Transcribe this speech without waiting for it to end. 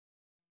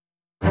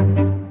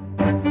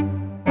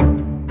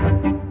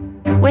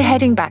We're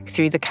heading back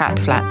through the cat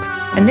flap,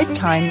 and this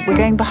time we're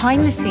going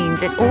behind the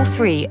scenes at all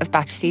 3 of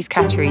Battersea's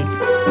catteries.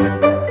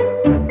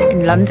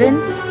 In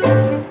London,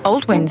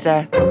 Old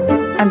Windsor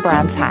and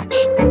Brands Hatch.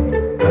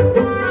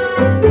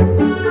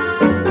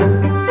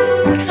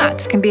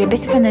 Cats can be a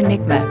bit of an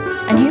enigma,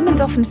 and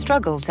humans often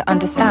struggle to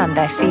understand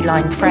their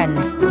feline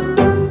friends.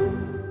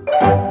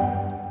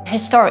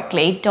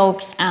 Historically,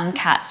 dogs and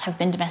cats have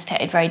been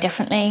domesticated very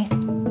differently.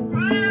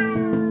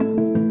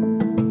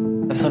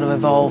 They've sort of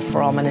evolved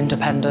from an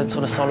independent,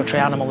 sort of solitary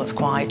animal that's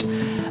quite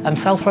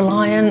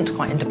self-reliant,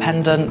 quite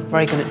independent,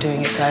 very good at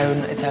doing its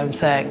own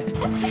thing.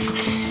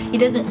 He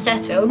doesn't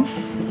settle,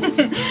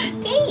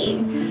 do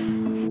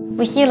you?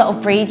 We see a lot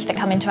of breeds that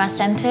come into our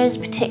centres,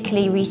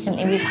 particularly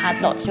recently we've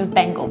had lots of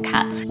Bengal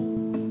cats.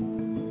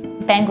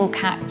 Bengal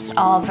cats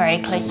are very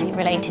closely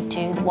related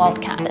to the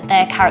wild cat, but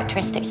their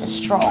characteristics are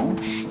strong.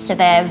 So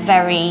they're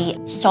very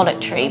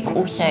solitary, but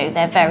also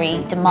they're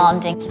very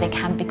demanding, so they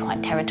can be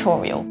quite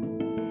territorial.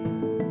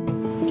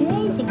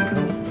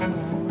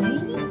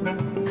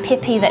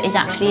 Pippi, that is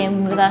actually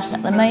in with us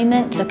at the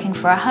moment, looking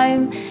for a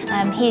home.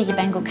 He is a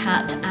Bengal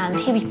cat, and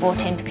he was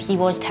brought in because he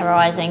was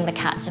terrorising the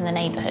cats in the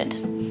neighbourhood.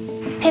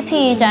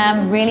 Pippi is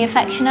really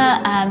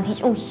affectionate.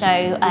 He's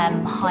also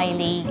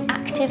highly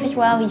active as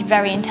well. He's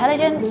very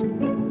intelligent.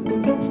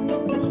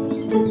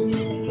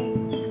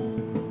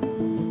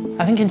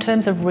 I think in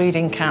terms of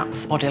reading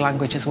cats' body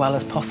language as well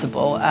as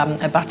possible,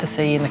 at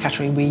Battersea in the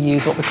cattery we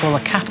use what we call a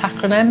CAT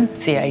acronym,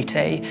 CAT,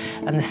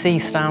 and the C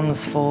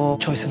stands for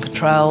choice and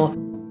control.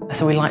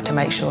 So we like to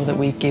make sure that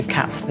we give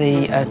cats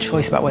the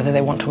choice about whether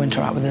they want to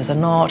interact with us or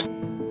not,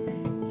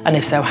 and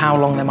if so, how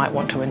long they might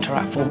want to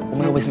interact for. And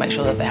we always make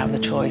sure that they have the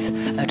choice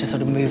to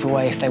sort of move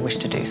away if they wish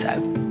to do so.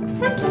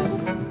 Thank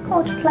you.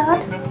 Gorgeous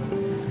lad.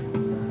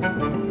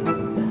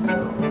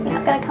 You're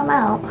not going to come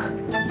out?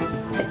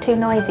 Is it too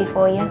noisy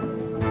for you?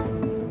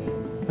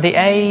 The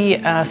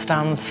A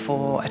stands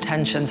for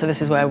attention, so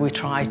this is where we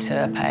try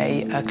to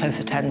pay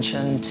close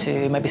attention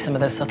to maybe some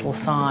of those subtle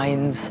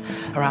signs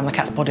around the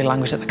cat's body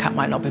language that the cat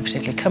might not be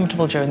particularly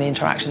comfortable during the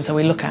interaction. So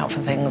we look out for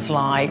things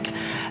like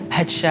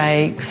head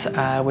shakes,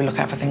 we look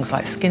out for things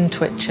like skin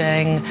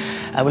twitching,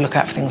 we look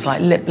out for things like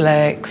lip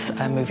licks,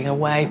 moving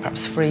away,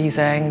 perhaps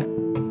freezing.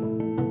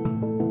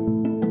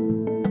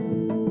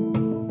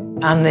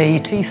 And the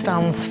T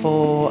stands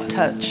for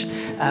touch,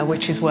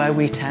 which is where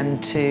we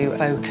tend to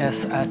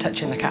focus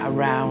touching the cat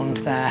around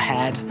their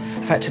head,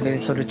 effectively the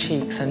sort of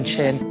cheeks and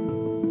chin,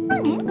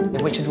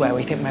 which is where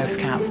we think most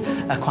cats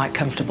are quite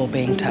comfortable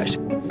being touched.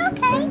 It's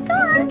okay, go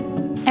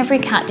on. Every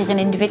cat is an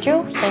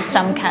individual, so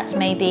some cats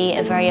may be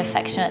a very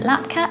affectionate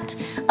lap cat.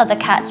 Other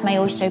cats may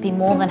also be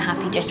more than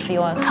happy just for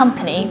your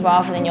company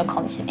rather than your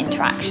constant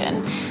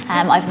interaction.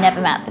 I've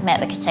never met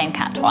the same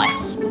cat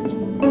twice.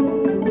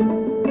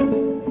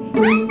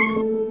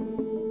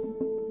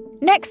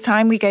 Next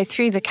time we go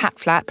through the cat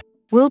flap,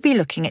 we'll be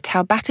looking at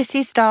how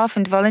Battersea staff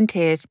and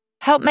volunteers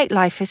help make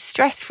life as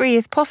stress-free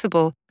as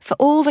possible for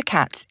all the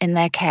cats in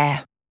their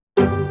care.